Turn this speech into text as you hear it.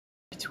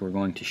Alright, we're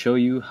going to show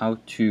you how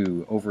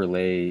to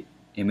overlay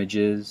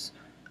images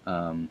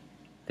that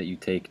you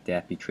take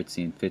Dappy,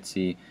 Tritsy, and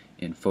Fitsy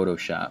in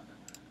Photoshop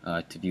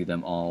to view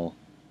them all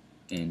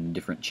in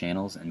different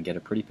channels and get a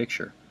pretty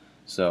picture.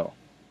 So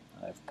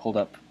I've pulled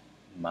up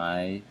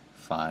my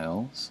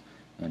files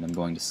and I'm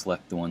going to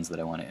select the ones that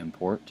I want to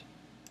import.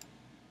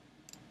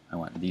 I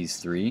want these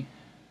three,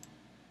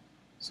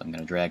 so I'm going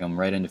to drag them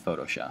right into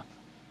Photoshop,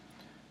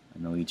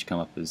 and they'll each come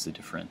up as a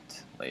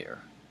different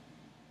layer.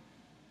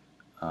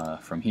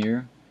 From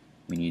here,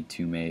 we need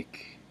to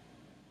make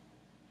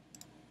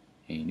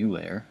a new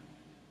layer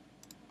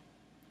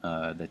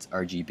that's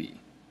RGB.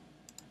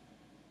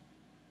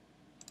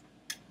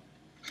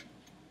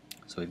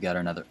 So we've got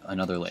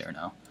another layer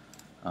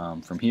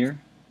now. From here,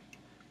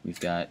 we've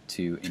got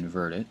to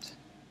invert it.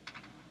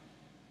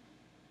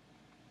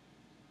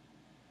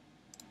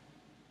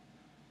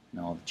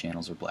 Now all the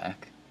channels are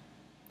black.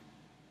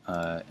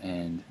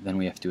 And then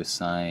we have to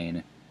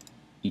assign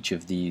each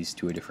of these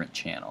to a different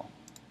channel.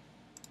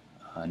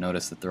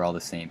 Notice that they're all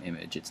the same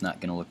image. It's not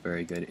going to look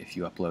very good if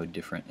you upload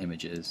different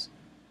images.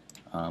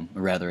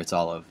 Rather, it's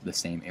all of the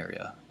same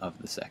area of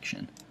the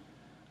section.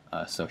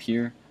 So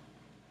here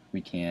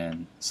we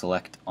can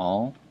select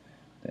all.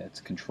 That's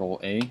Control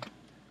A,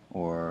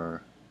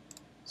 or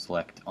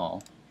select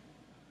all,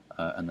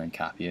 and then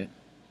copy it.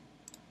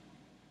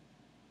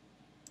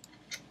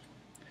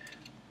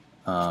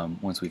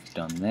 Once we've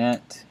done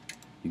that,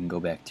 you can go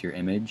back to your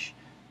image,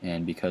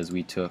 and because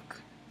we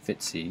took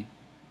Fitsy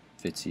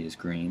is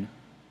green,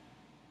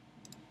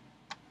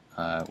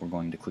 we're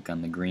going to click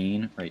on the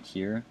green right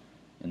here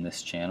in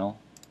this channel.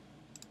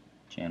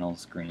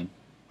 Channel's green,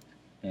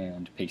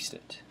 and paste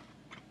it.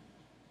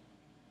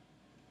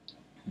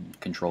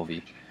 Control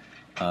V.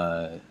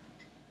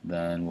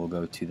 Then we'll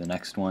go to the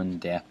next one,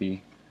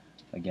 Dappy.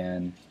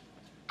 Again,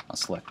 I'll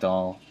select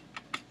all,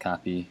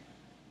 copy,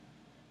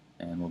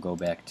 and we'll go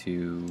back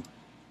to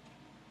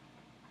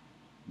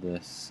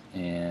this,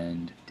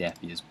 and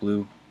Dappy is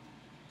blue,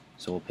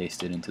 so we'll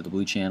paste it into the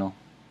blue channel.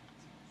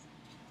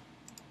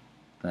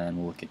 Then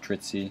we'll look at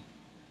Tritsy,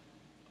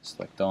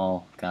 select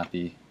all,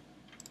 copy,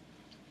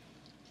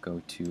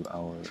 go to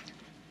our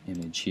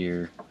image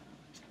here,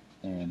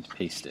 and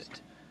paste it.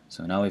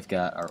 So now we've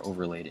got our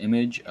overlaid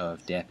image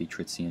of Dappy,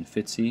 Tritsy, and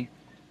Fitsy.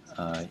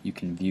 You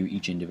can view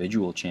each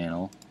individual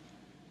channel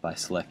by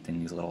selecting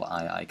these little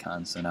eye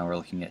icons. So now we're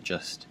looking at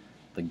just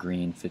the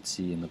green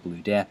Fitsy and the blue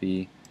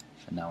Dappy,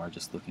 and now we're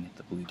just looking at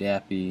the blue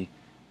Dappy,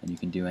 and you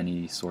can do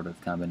any sort of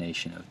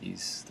combination of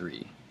these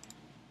three.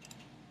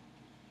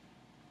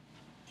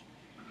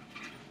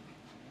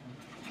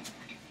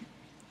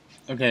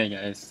 Okay,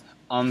 guys.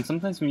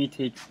 Sometimes when you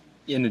take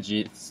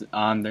images,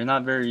 they're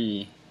not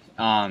very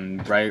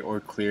bright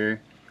or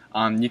clear.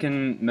 You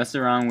can mess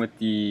around with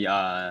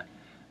the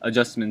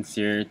adjustments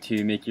here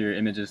to make your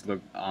images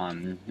look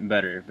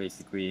better,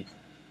 basically.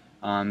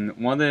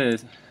 One of the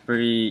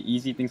very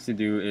easy things to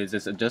do is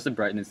just adjust the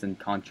brightness and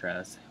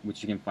contrast,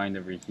 which you can find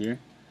over here.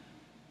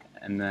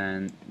 And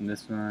then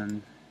this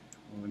one,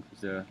 we'll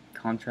increase the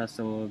contrast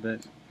a little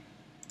bit.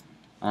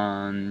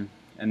 And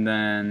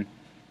then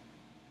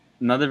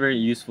another very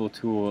useful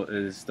tool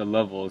is the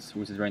levels,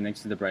 which is right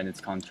next to the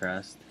brightness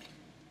contrast.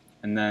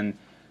 And then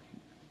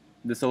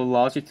this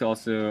allows you to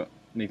also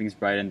make things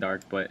bright and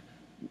dark, but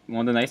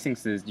one of the nice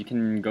things is you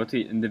can go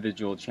to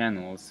individual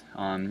channels.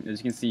 As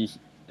you can see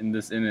in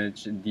this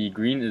image, the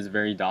green is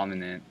very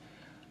dominant.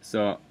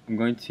 So I'm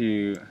going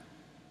to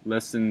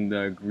lessen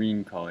the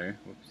green color.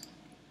 Whoops.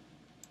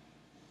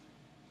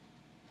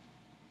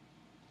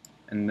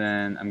 And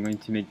then I'm going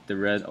to make the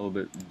red a little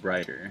bit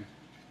brighter.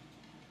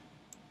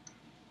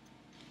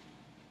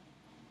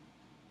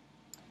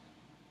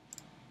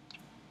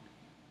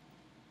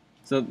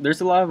 So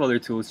there's a lot of other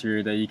tools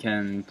here that you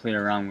can play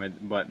around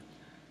with, but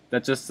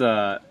that's just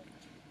one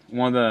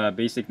of the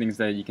basic things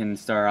that you can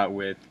start out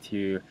with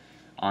to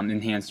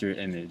enhance your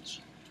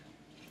image.